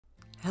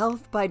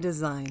Health by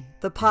Design,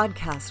 the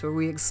podcast where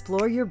we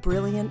explore your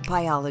brilliant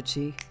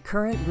biology,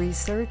 current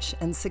research,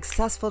 and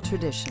successful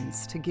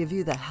traditions to give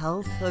you the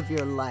health of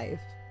your life.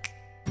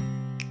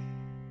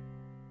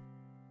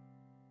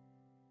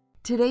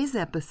 Today's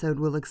episode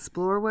will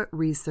explore what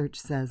research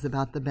says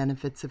about the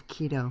benefits of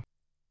keto.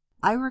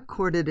 I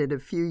recorded it a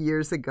few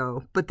years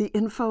ago, but the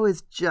info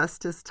is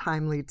just as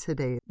timely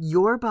today.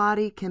 Your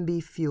body can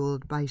be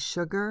fueled by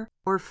sugar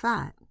or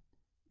fat.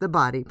 The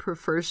body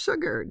prefers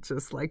sugar,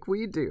 just like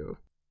we do.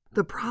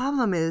 The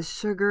problem is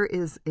sugar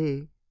is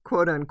a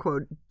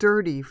quote-unquote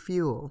dirty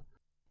fuel.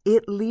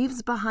 It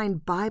leaves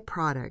behind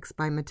byproducts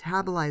by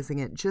metabolizing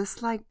it,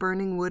 just like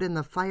burning wood in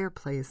the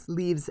fireplace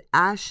leaves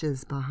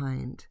ashes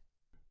behind.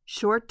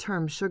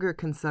 Short-term sugar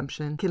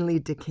consumption can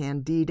lead to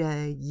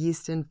candida,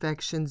 yeast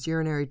infections,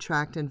 urinary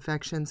tract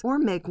infections, or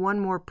make one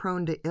more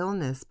prone to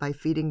illness by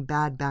feeding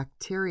bad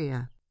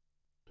bacteria.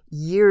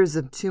 Years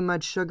of too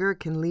much sugar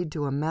can lead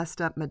to a messed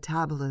up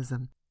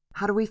metabolism.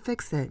 How do we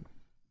fix it?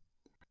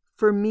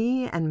 For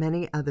me and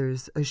many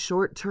others, a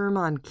short term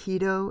on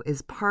keto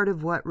is part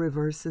of what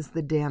reverses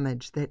the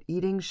damage that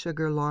eating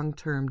sugar long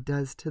term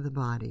does to the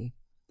body.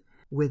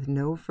 With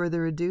no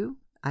further ado,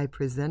 I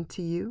present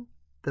to you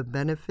the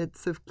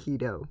benefits of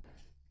keto.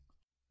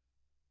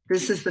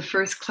 This is the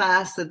first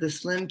class of the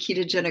Slim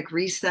Ketogenic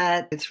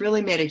Reset. It's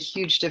really made a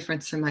huge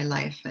difference in my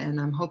life, and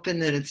I'm hoping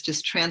that it's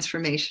just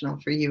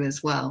transformational for you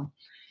as well.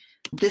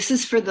 This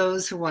is for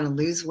those who want to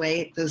lose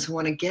weight, those who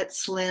want to get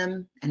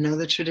slim and know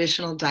the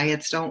traditional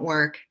diets don't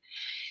work.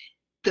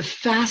 The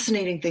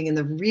fascinating thing and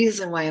the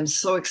reason why I'm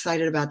so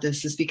excited about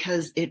this is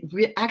because it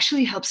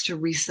actually helps to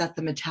reset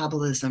the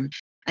metabolism.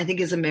 I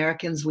think as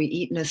Americans, we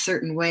eat in a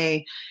certain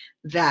way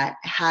that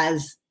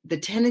has the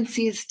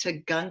tendencies to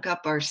gunk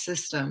up our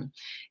system,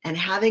 and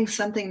having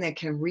something that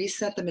can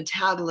reset the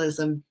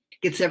metabolism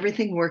gets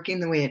everything working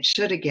the way it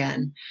should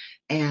again,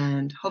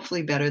 and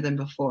hopefully better than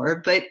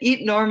before, but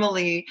eat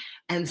normally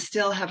and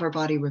still have our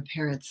body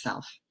repair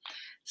itself.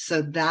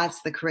 So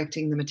that's the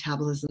correcting the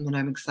metabolism that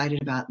I'm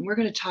excited about. And we're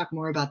going to talk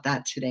more about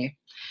that today.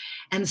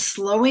 And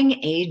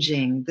slowing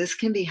aging, this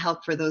can be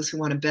helpful for those who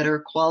want a better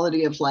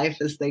quality of life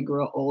as they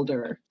grow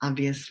older.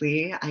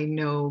 Obviously, I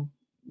know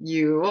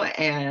you,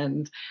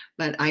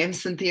 but I am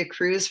Cynthia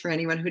Cruz. For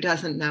anyone who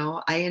doesn't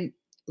know, I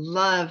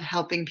love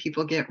helping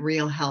people get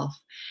real health.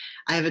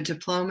 I have a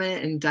diploma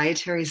in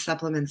dietary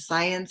supplement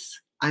science.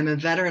 I'm a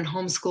veteran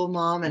homeschool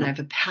mom, and I have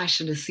a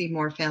passion to see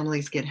more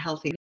families get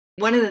healthy.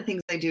 One of the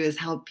things I do is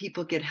help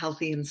people get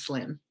healthy and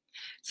slim.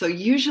 So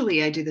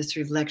usually I do this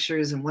through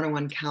lectures and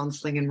one-on-one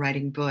counseling and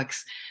writing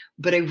books,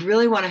 but I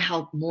really want to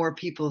help more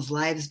people's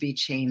lives be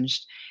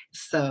changed.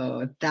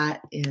 So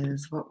that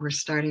is what we're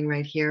starting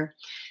right here.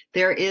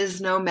 There is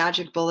no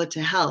magic bullet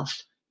to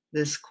health.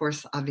 This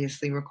course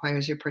obviously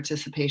requires your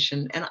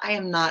participation, and I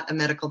am not a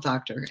medical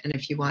doctor. And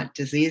if you want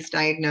disease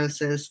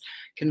diagnosis,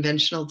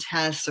 conventional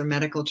tests, or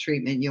medical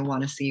treatment, you'll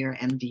want to see your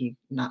MD,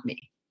 not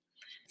me.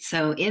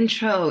 So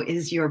intro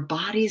is your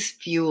body's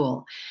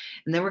fuel.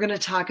 And then we're going to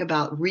talk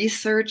about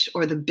research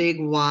or the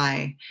big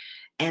why,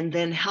 and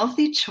then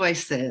healthy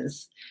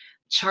choices,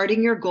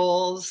 charting your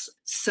goals.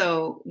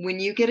 So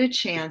when you get a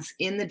chance,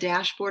 in the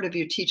dashboard of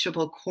your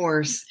teachable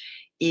course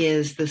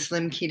is the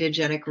Slim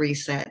Ketogenic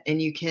Reset,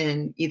 and you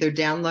can either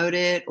download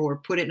it or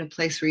put it in a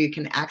place where you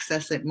can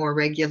access it more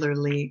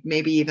regularly,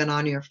 maybe even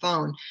on your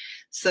phone,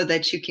 so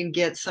that you can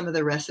get some of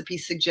the recipe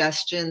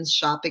suggestions,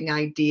 shopping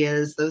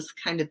ideas, those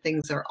kind of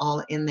things are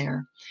all in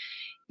there.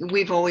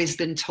 We've always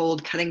been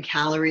told cutting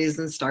calories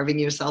and starving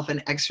yourself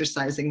and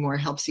exercising more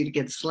helps you to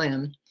get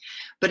slim.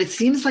 But it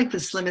seems like the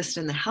slimmest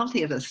and the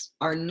healthy of us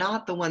are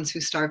not the ones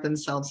who starve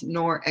themselves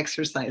nor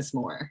exercise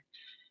more.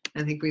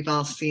 I think we've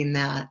all seen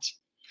that.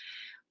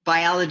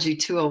 Biology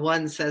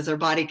 201 says our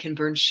body can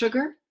burn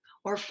sugar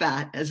or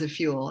fat as a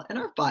fuel, and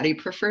our body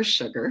prefers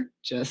sugar,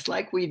 just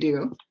like we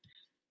do.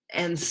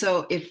 And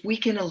so if we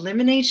can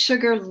eliminate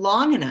sugar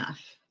long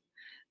enough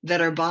that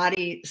our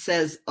body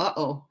says,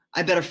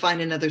 I better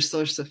find another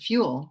source of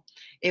fuel,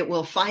 it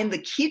will find the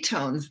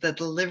ketones that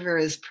the liver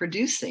is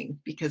producing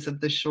because of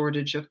the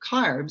shortage of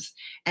carbs,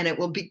 and it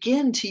will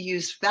begin to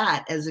use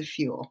fat as a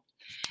fuel.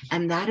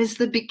 And that is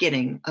the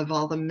beginning of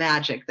all the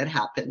magic that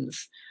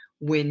happens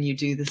when you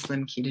do the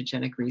Slim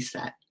Ketogenic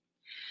Reset.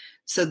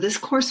 So this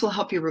course will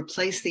help you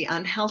replace the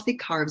unhealthy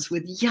carbs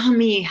with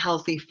yummy,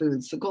 healthy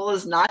foods. The goal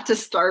is not to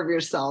starve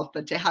yourself,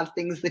 but to have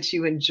things that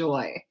you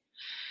enjoy.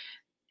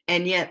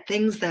 And yet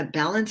things that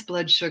balance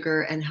blood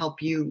sugar and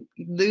help you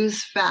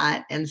lose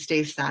fat and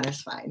stay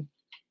satisfied.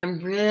 I'm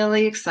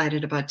really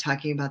excited about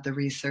talking about the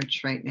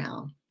research right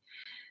now.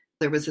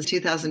 There was a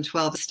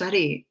 2012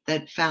 study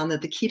that found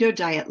that the keto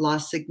diet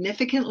lost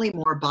significantly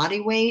more body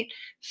weight,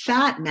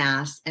 fat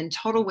mass, and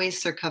total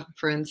waist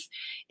circumference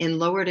in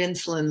lowered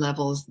insulin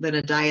levels than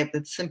a diet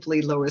that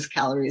simply lowers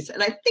calories.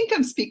 And I think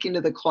I'm speaking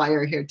to the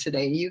choir here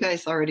today. You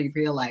guys already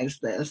realize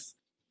this.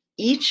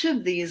 Each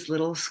of these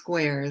little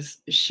squares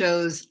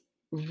shows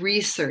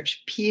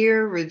research,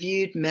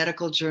 peer-reviewed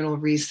medical journal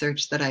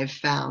research that I've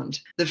found.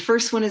 The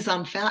first one is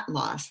on fat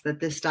loss, that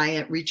this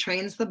diet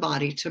retrains the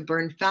body to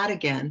burn fat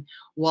again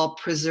while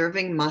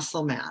preserving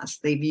muscle mass.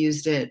 They've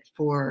used it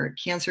for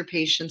cancer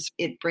patients.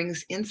 It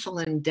brings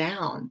insulin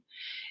down.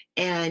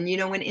 And,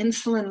 when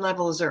insulin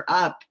levels are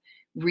up,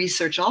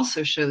 research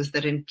also shows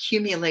that an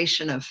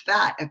accumulation of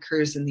fat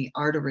occurs in the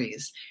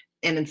arteries,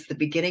 and it's the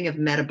beginning of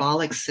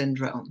metabolic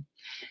syndrome.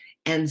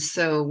 And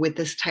so with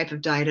this type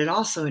of diet, it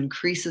also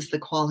increases the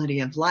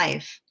quality of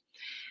life.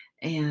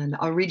 And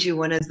I'll read you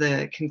one of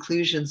the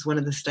conclusions one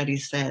of the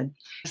studies said.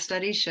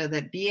 Studies show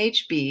that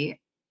BHB,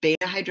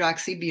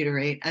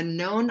 beta-hydroxybutyrate, a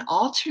known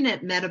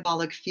alternate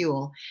metabolic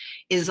fuel,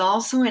 is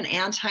also an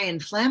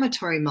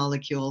anti-inflammatory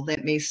molecule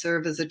that may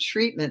serve as a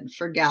treatment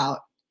for gout.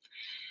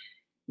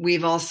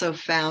 We've also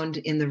found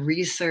in the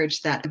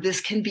research that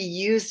this can be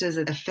used as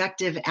an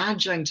effective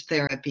adjunct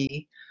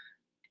therapy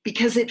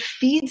because it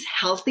feeds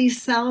healthy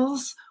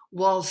cells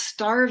while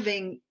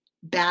starving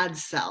bad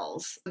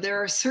cells.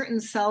 There are certain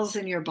cells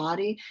in your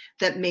body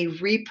that may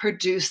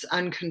reproduce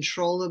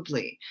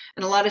uncontrollably.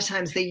 And a lot of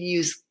times they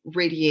use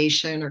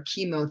radiation or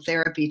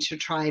chemotherapy to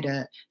try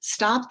to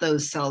stop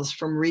those cells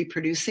from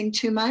reproducing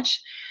too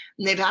much.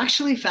 And they've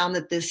actually found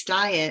that this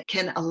diet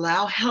can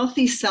allow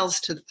healthy cells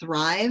to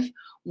thrive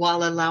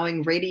while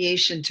allowing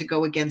radiation to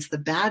go against the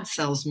bad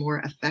cells more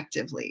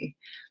effectively.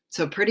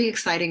 So pretty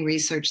exciting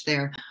research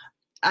there.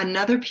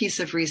 Another piece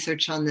of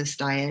research on this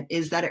diet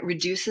is that it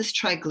reduces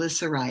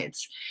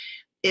triglycerides.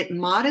 It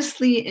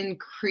modestly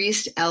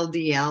increased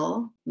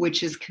LDL,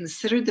 which is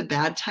considered the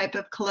bad type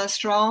of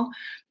cholesterol,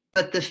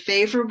 but the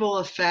favorable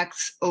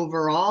effects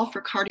overall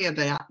for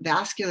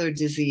cardiovascular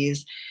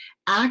disease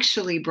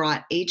actually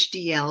brought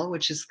HDL,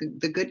 which is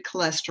the good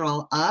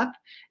cholesterol, up,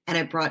 and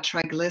it brought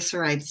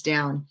triglycerides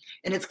down.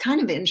 And it's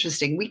kind of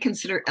interesting. We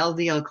consider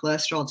LDL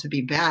cholesterol to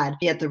be bad,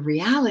 yet the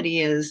reality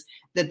is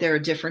that there are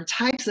different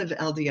types of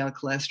LDL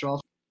cholesterol.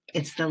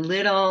 It's the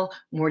little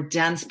more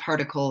dense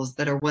particles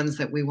that are ones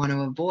that we want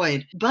to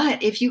avoid.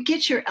 But if you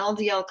get your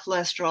LDL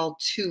cholesterol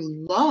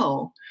too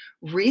low,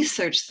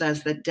 research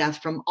says that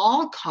death from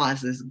all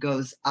causes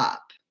goes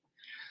up.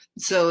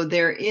 So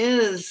there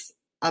is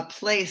a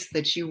place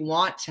that you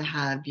want to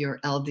have your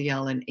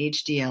LDL and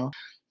HDL,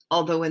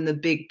 although in the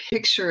big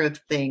picture of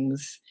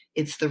things,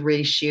 it's the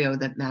ratio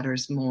that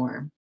matters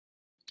more.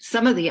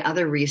 Some of the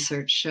other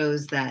research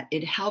shows that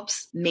it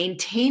helps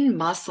maintain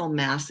muscle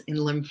mass in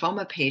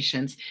lymphoma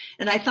patients.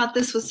 And I thought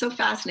this was so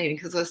fascinating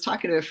because I was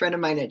talking to a friend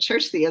of mine at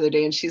church the other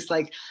day, and she's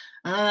like,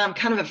 I'm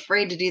kind of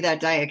afraid to do that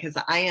diet because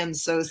I am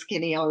so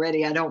skinny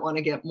already. I don't want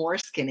to get more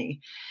skinny.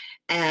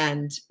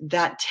 And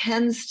that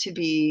tends to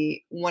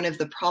be one of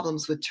the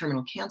problems with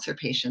terminal cancer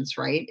patients,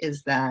 right?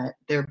 Is that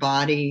their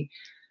body,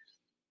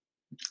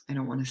 I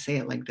don't want to say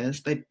it like this,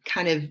 but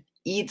kind of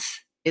eats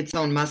its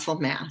own muscle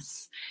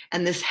mass.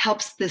 And this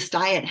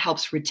diet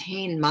helps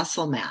retain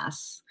muscle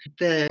mass.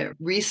 The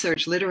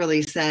research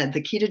literally said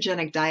the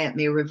ketogenic diet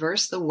may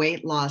reverse the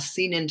weight loss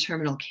seen in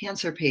terminal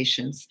cancer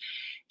patients,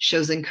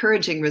 shows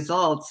encouraging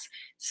results,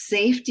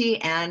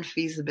 safety, and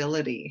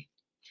feasibility.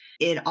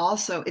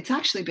 It's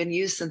actually been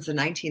used since the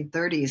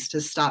 1930s to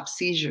stop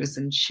seizures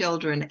in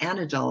children and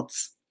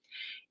adults.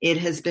 It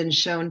has been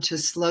shown to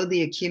slow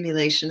the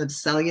accumulation of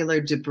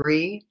cellular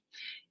debris.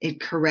 It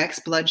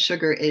corrects blood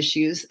sugar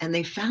issues, and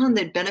they found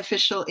that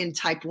beneficial in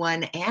type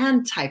 1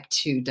 and type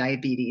 2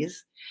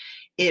 diabetes.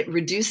 It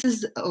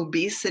reduces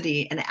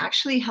obesity and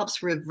actually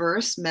helps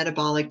reverse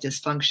metabolic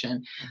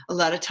dysfunction. A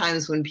lot of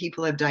times when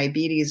people have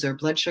diabetes or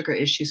blood sugar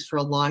issues for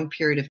a long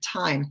period of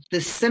time,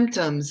 the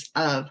symptoms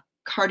of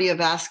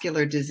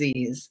cardiovascular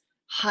disease,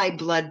 high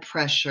blood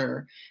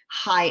pressure,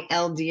 high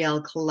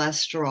LDL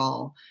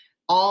cholesterol,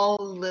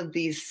 all of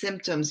these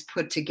symptoms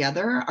put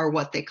together are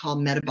what they call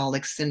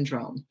metabolic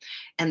syndrome.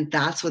 And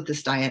that's what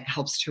this diet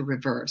helps to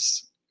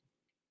reverse.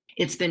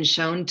 It's been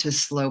shown to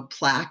slow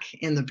plaque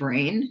in the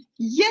brain.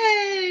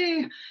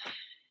 Yay!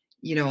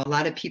 A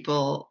lot of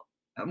people,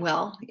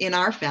 in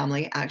our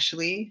family,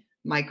 actually,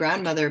 my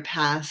grandmother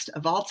passed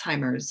of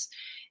Alzheimer's.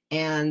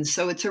 And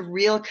so it's a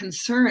real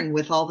concern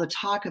with all the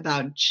talk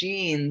about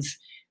genes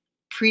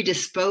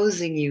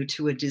predisposing you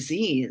to a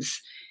disease.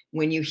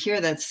 When you hear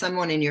that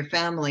someone in your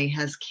family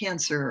has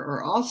cancer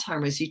or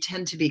Alzheimer's, you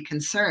tend to be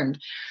concerned.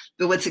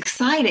 But what's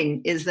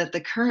exciting is that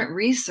the current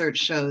research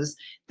shows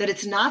that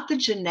it's not the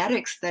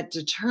genetics that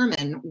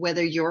determine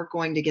whether you're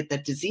going to get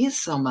that disease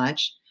so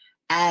much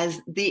as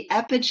the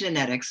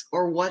epigenetics,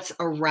 or what's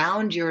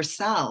around your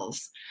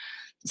cells.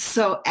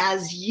 So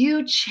as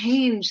you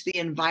change the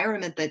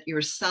environment that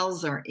your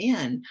cells are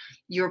in,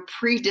 your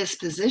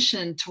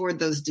predisposition toward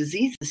those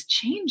diseases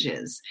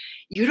changes.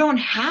 You don't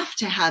have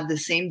to have the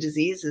same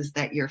diseases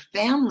that your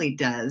family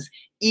does,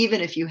 even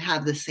if you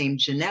have the same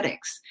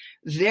genetics.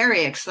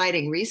 Very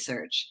exciting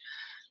research.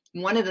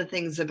 One of the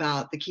things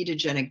about the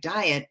ketogenic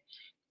diet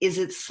is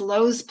it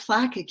slows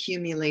plaque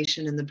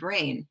accumulation in the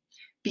brain.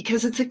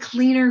 because it's a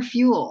cleaner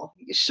fuel.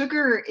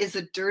 Sugar is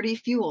a dirty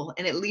fuel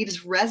and it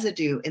leaves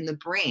residue in the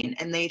brain.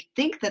 And they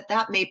think that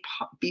that may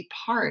be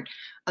part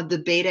of the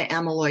beta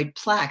amyloid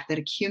plaque that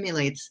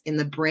accumulates in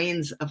the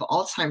brains of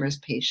Alzheimer's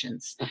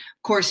patients. Of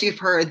course, you've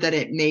heard that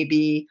it may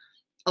be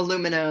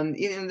aluminum.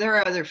 There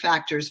are other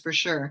factors for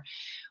sure.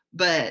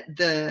 But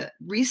the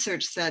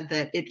research said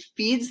that it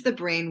feeds the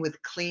brain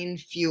with clean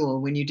fuel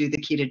when you do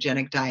the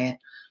ketogenic diet.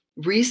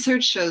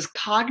 Research shows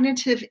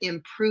cognitive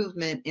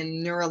improvement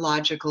in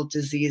neurological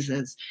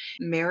diseases.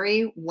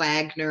 Mary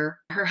Wagner,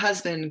 her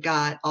husband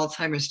got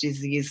Alzheimer's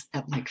disease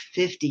at like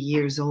 50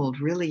 years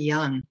old, really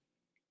young.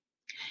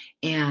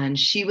 And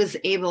she was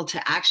able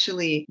to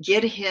actually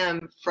get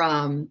him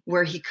from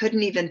where he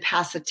couldn't even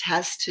pass a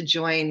test to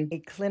join a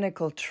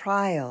clinical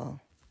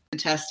trial. The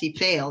test he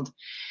failed.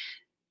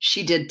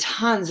 She did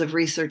tons of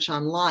research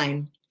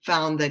online,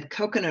 found that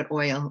coconut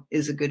oil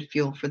is a good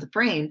fuel for the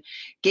brain,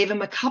 gave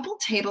him a couple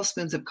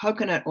tablespoons of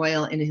coconut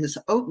oil in his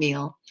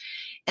oatmeal.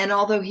 And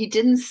although he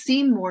didn't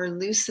seem more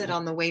lucid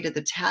on the way to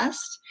the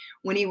test,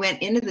 when he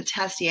went into the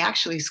test, he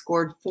actually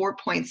scored 4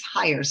 points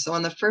higher. So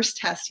on the first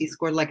test, he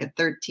scored like a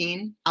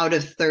 13 out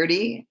of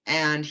 30,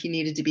 and he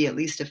needed to be at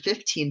least a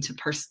 15 to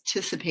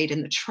participate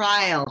in the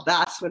trial.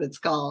 That's what it's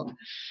called.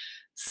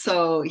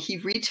 So he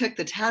retook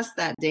the test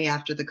that day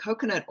after the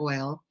coconut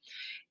oil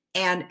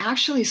and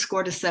actually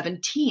scored a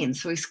 17.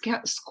 So he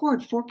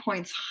scored 4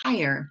 points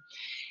higher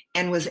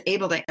and was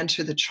able to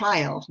enter the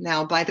trial.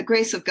 Now, by the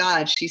grace of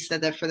God, she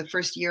said that for the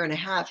first year and a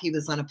half, he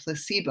was on a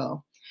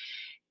placebo.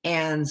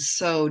 And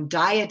so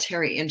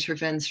dietary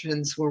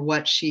interventions were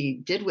what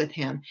she did with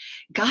him,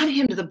 got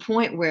him to the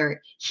point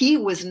where he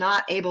was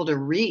not able to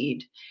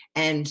read.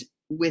 And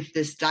with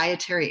this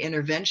dietary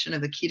intervention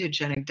of a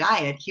ketogenic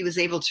diet, he was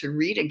able to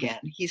read again.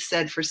 He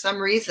said for some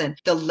reason,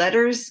 the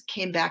letters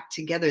came back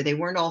together. They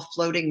weren't all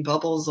floating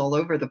bubbles all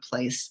over the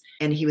place,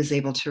 and he was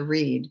able to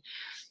read.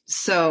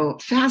 So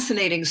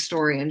fascinating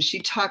story. And she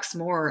talks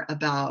more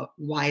about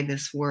why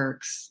this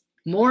works.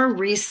 More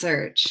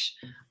research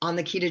on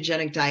the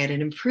ketogenic diet.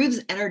 It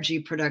improves energy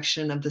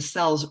production of the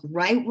cells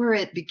right where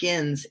it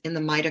begins in the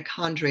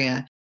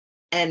mitochondria.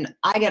 And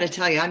I got to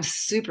tell you, I'm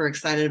super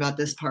excited about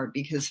this part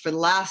because for the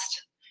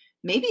last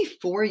maybe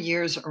 4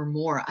 years or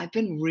more, I've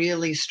been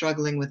really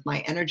struggling with my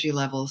energy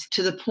levels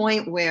to the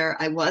point where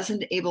I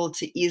wasn't able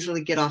to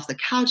easily get off the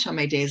couch on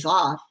my days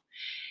off.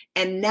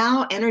 And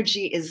now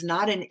energy is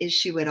not an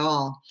issue at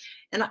all.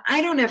 And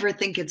I don't ever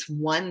think it's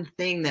one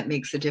thing that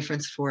makes a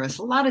difference for us.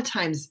 A lot of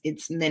times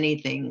it's many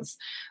things,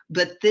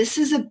 but this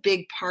is a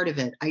big part of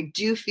it. I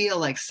do feel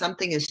like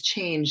something has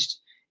changed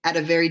at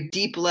a very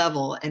deep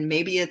level, and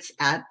maybe it's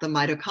at the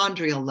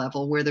mitochondrial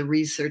level where the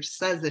research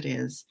says it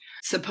is.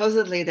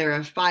 Supposedly, there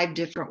are 5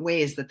 different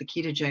ways that the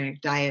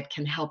ketogenic diet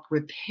can help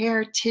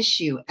repair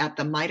tissue at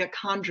the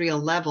mitochondrial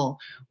level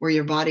where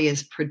your body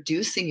is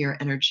producing your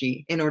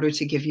energy in order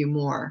to give you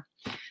more.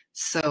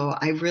 So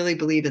I really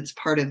believe it's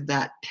part of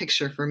that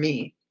picture for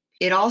me.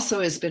 It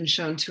also has been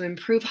shown to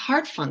improve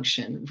heart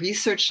function.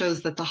 Research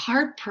shows that the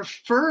heart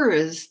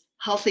prefers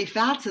healthy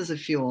fats as a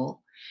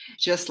fuel,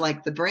 just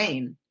like the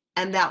brain.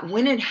 And that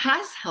when it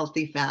has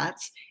healthy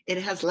fats, it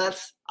has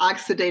less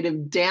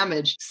oxidative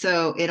damage.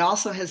 So it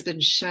also has been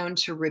shown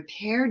to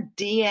repair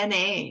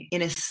DNA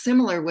in a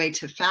similar way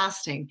to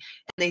fasting.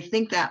 And they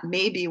think that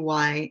may be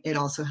why it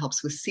also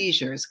helps with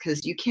seizures,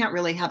 because you can't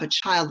really have a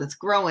child that's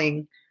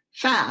growing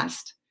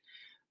fast,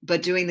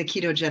 but doing the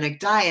ketogenic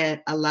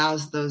diet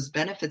allows those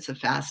benefits of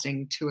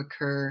fasting to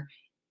occur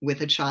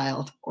with a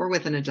child or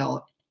with an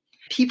adult.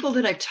 People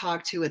that I've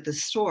talked to at the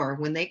store,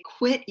 when they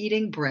quit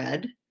eating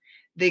bread,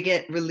 they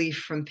get relief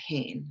from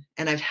pain.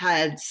 And I've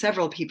had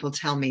several people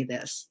tell me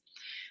this.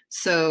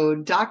 So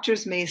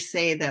doctors may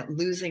say that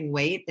losing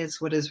weight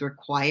is what is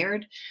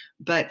required,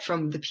 but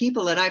from the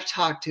people that I've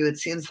talked to, it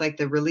seems like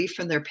the relief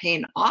from their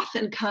pain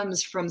often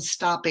comes from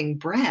stopping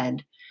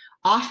bread,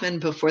 often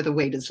before the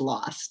weight is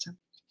lost.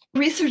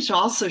 Research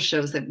also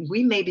shows that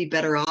we may be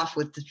better off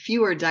with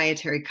fewer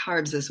dietary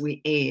carbs as we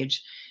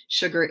age.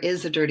 Sugar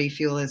is a dirty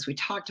fuel, as we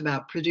talked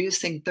about,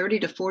 producing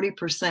 30 to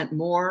 40%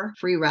 more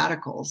free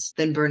radicals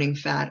than burning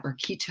fat or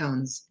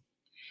ketones.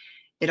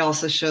 It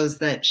also shows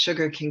that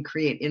sugar can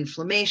create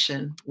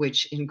inflammation,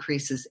 which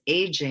increases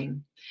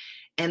aging.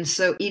 And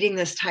so eating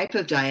this type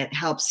of diet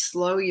helps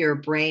slow your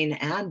brain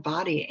and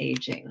body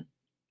aging.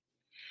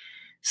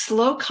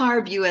 Slow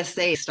Carb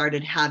USA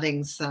started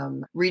having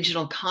some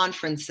regional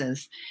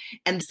conferences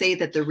and say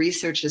that the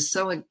research is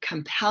so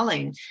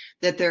compelling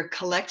that they're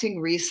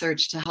collecting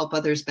research to help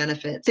others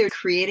benefit. They're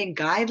creating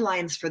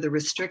guidelines for the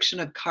restriction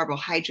of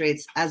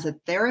carbohydrates as a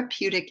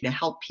therapeutic to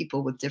help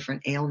people with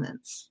different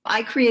ailments.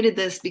 I created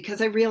this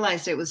because I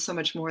realized it was so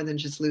much more than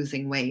just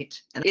losing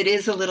weight. And it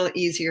is a little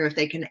easier if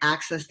they can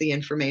access the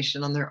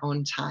information on their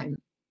own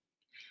time.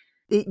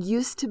 It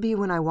used to be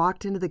when I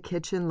walked into the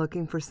kitchen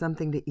looking for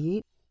something to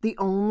eat, the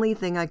only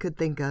thing I could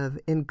think of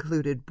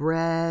included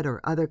bread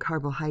or other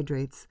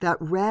carbohydrates that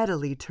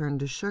readily turned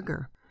to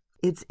sugar.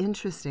 It's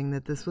interesting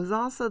that this was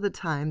also the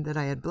time that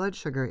I had blood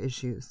sugar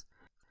issues.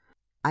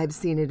 I've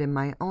seen it in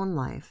my own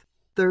life.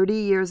 30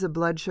 years of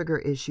blood sugar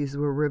issues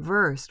were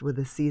reversed with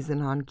a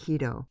season on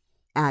keto.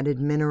 Added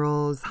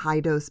minerals,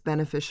 high-dose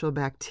beneficial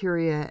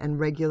bacteria, and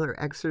regular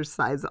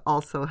exercise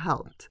also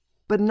helped.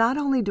 But not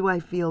only do I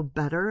feel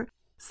better,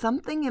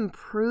 something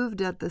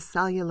improved at the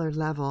cellular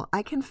level.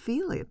 I can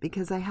feel it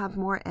because I have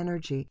more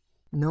energy.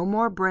 No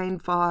more brain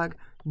fog,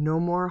 no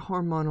more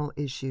hormonal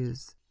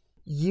issues.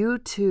 You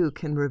too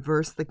can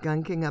reverse the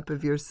gunking up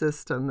of your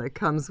system that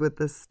comes with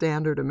the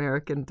standard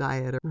American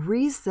diet.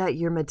 Reset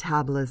your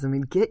metabolism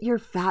and get your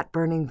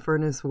fat-burning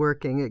furnace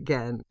working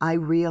again. I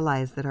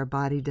realize that our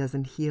body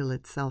doesn't heal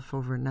itself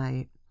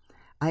overnight.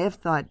 I have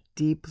thought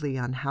deeply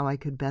on how I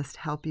could best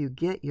help you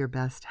get your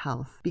best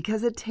health,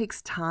 because it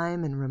takes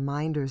time and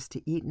reminders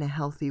to eat in a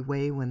healthy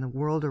way when the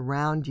world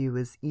around you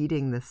is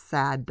eating the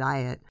sad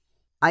diet.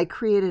 I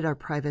created our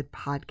private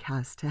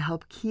podcast to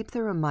help keep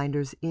the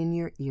reminders in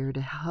your ear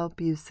to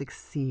help you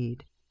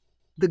succeed.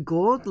 The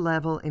gold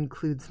level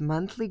includes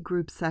monthly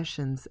group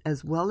sessions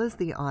as well as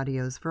the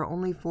audios for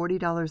only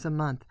 $40 a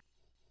month.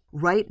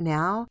 Right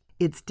now,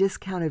 it's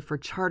discounted for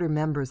charter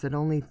members at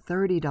only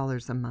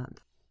 $30 a month.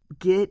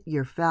 Get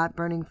your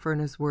fat-burning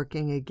furnace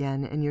working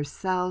again and your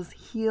cells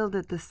healed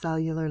at the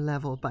cellular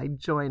level by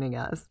joining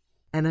us.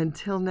 And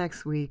until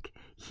next week,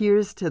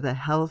 here's to the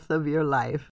health of your life.